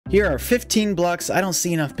Here are 15 blocks I don't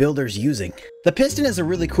see enough builders using. The piston is a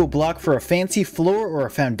really cool block for a fancy floor or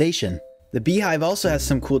a foundation. The beehive also has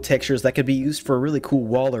some cool textures that could be used for a really cool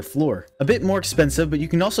wall or floor. A bit more expensive, but you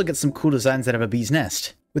can also get some cool designs that have a bee's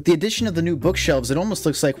nest. With the addition of the new bookshelves, it almost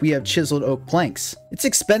looks like we have chiseled oak planks. It's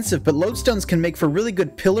expensive, but lodestones can make for really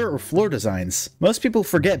good pillar or floor designs. Most people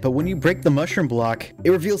forget, but when you break the mushroom block, it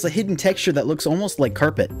reveals a hidden texture that looks almost like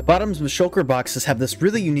carpet. The bottoms of shulker boxes have this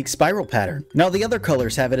really unique spiral pattern. Now the other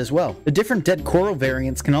colors have it as well. The different dead coral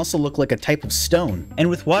variants can also look like a type of stone. And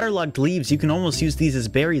with waterlogged leaves, you can almost use these as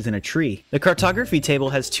berries in a tree. The cartography table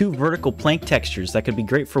has two vertical plank textures that could be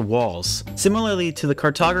great for walls. Similarly to the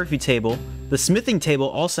cartography table, the smithing table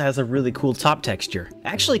also has a really cool top texture.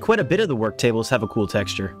 Actually, quite a bit of the work tables have a cool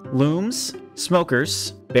texture. Looms,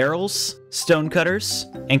 smokers, barrels, stone cutters,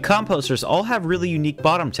 and composters all have really unique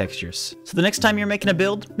bottom textures. So the next time you're making a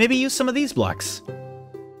build, maybe use some of these blocks.